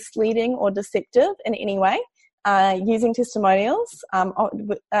being misleading or deceptive in any way, using testimonials,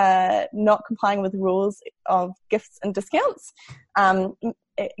 not complying with rules of gifts and discounts,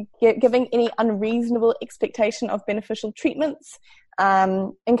 giving any unreasonable expectation of beneficial treatments,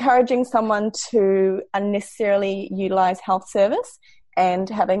 encouraging someone to unnecessarily utilize health service, and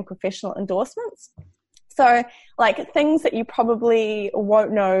having professional endorsements. So, things that you probably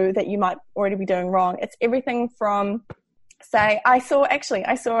won't know that you might already be doing wrong. It's everything from, say, I saw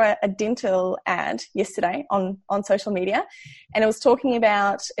a dental ad yesterday on social media, and it was talking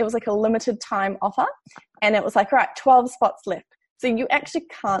about, it was like a limited time offer, and it was like, right, 12 spots left. So you actually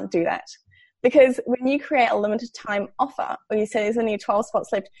can't do that, because when you create a limited time offer, or you say there's only 12 spots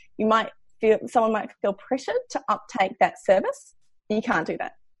left, someone might feel pressured to uptake that service. You can't do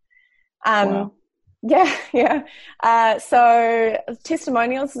that. Wow. Yeah. So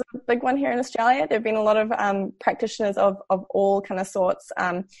testimonials is a big one here in Australia. There have been a lot of practitioners of all kind of sorts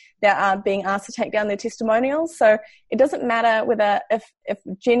that are being asked to take down their testimonials. So it doesn't matter whether if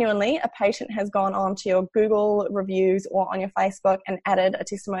genuinely a patient has gone on to your Google reviews or on your Facebook and added a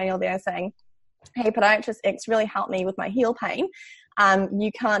testimonial there saying, hey, podiatrist X really helped me with my heel pain.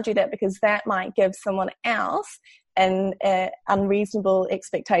 You can't do that, because that might give someone else an unreasonable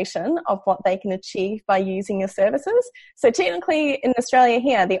expectation of what they can achieve by using your services. So technically in Australia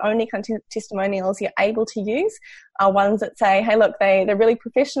here, the only kind of testimonials you're able to use are ones that say, hey, look, they're really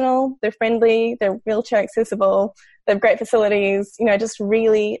professional, they're friendly, they're wheelchair accessible, they have great facilities, just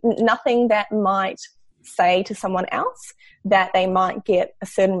really nothing that might say to someone else that they might get a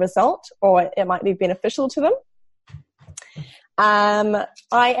certain result or it might be beneficial to them.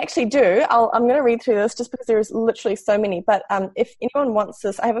 I actually do. I'm going to read through this just because there's literally so many. But if anyone wants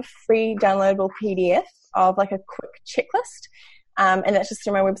this, I have a free downloadable PDF of a quick checklist. And that's just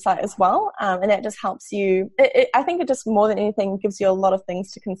through my website as well. And that just helps you. I think it just, more than anything, gives you a lot of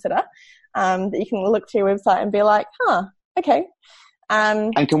things to consider, that you can look through your website and be like, okay.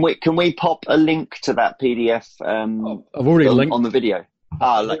 And can we pop a link to that PDF? I've already linked on the video.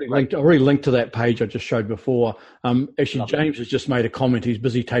 I've already linked to that page I just showed before. Actually, James has just made a comment. He's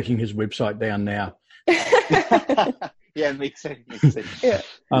busy taking his website down now. Yeah, me too. Yeah.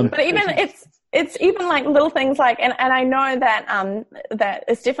 But even it's even little things and I know that that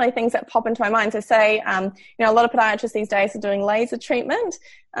it's definitely things that pop into my mind. So say a lot of podiatrists these days are doing laser treatment.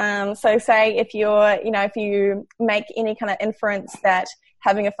 So say if you make any kind of inference that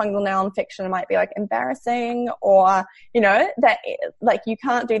having a fungal nail infection might be embarrassing, or that you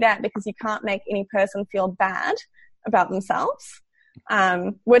can't do that, because you can't make any person feel bad about themselves.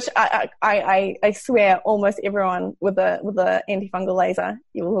 Which I swear almost everyone with a antifungal laser,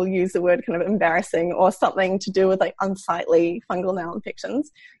 you will use the word kind of embarrassing or something to do with unsightly fungal nail infections.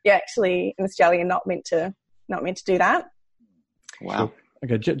 You're actually in Australia not meant to do that. Wow.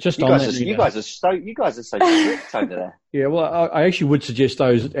 Okay, just you on guys that. You guys are so strict over there. Yeah, well, I actually would suggest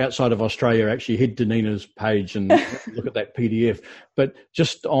those outside of Australia actually head to Nina's page and look at that PDF. But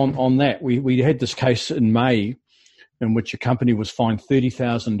just on that, we had this case in May in which a company was fined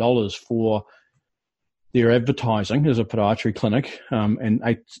 $30,000 for their advertising as a podiatry clinic, and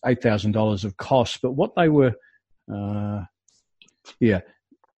 $8,000 of costs. But what they were,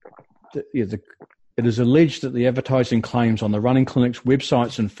 it is alleged that the advertising claims on the running clinic's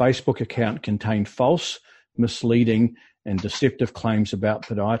websites and Facebook account contained false, misleading, and deceptive claims about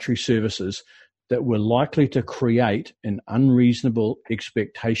podiatry services that were likely to create an unreasonable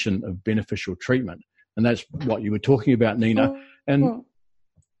expectation of beneficial treatment. And that's what you were talking about, Nina. And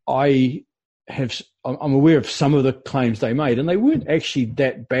I'm aware of some of the claims they made, and they weren't actually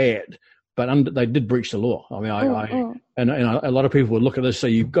that bad, but they did breach the law. I mean, and a lot of people would look at this and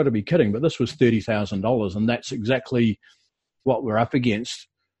say, you've got to be kidding, but this was $30,000, and that's exactly what we're up against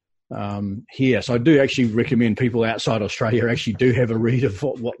here. So I do actually recommend people outside Australia actually do have a read of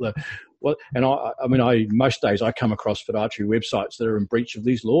and I mean, most days I come across podiatry websites that are in breach of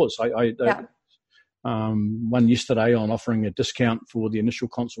these laws. One yesterday on offering a discount for the initial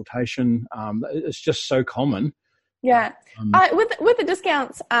consultation. It's just so common. Yeah. With the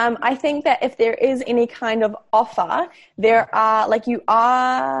discounts, I think that if there is any kind of offer, there are, like, you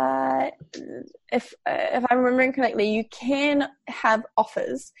are, if I'm remembering correctly, you can have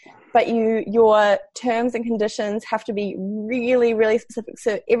offers, but your terms and conditions have to be really, really specific.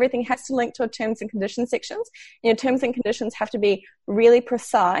 So everything has to link to a terms and conditions sections. Your terms and conditions have to be really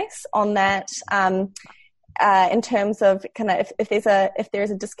precise on that. In terms of kind of if there is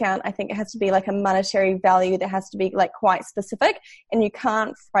a discount, I think it has to be like a monetary value that has to be like quite specific, and you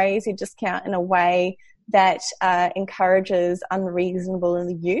can't phrase your discount in a way that encourages unreasonable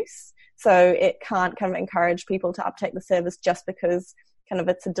use. So it can't kind of encourage people to uptake the service just because kind of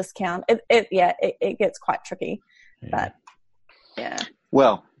it's a discount. It gets quite tricky, but yeah.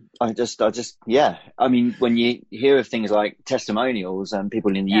 Well, I just, I mean, when you hear of things like testimonials, and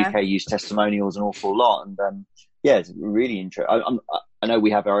people in the UK use testimonials an awful lot, and it's really interesting. I know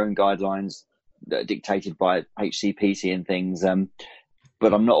we have our own guidelines that are dictated by HCPC and things,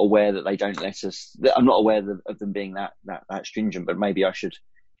 but I'm not aware that they don't let us. I'm not aware of them being that stringent. But maybe I should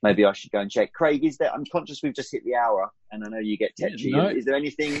go and check. Craig, I'm conscious we've just hit the hour, and I know you get tetchy. No, is there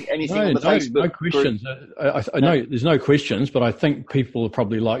anything on the Facebook? No questions. I know there's no questions, but I think people are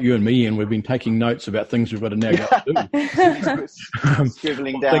probably like you and me, and we've been taking notes about things we've got to now go do.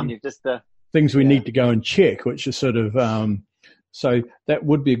 Scribbling down. You've just things we need to go and check, which is sort of so that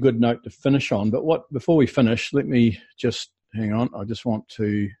would be a good note to finish on. But before we finish, let me just hang on. I just want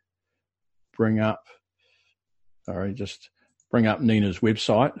to bring up Nina's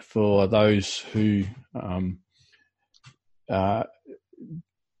website for those who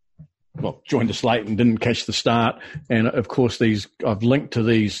joined us late and didn't catch the start. And of course, I've linked to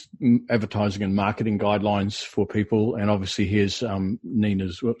these advertising and marketing guidelines for people. And obviously, here's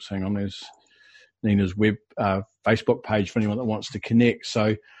Nina's. There's Nina's web Facebook page for anyone that wants to connect.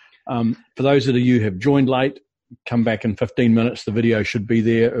 So, for those of you who have joined late, come back in 15 minutes. The video should be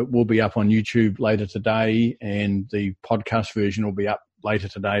there. It will be up on YouTube later today, and the podcast version will be up later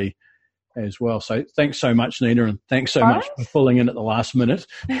today as well. So thanks so much, Nina, and thanks so much for pulling in at the last minute.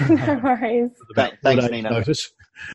 No worries. Thanks, Nina. Notice.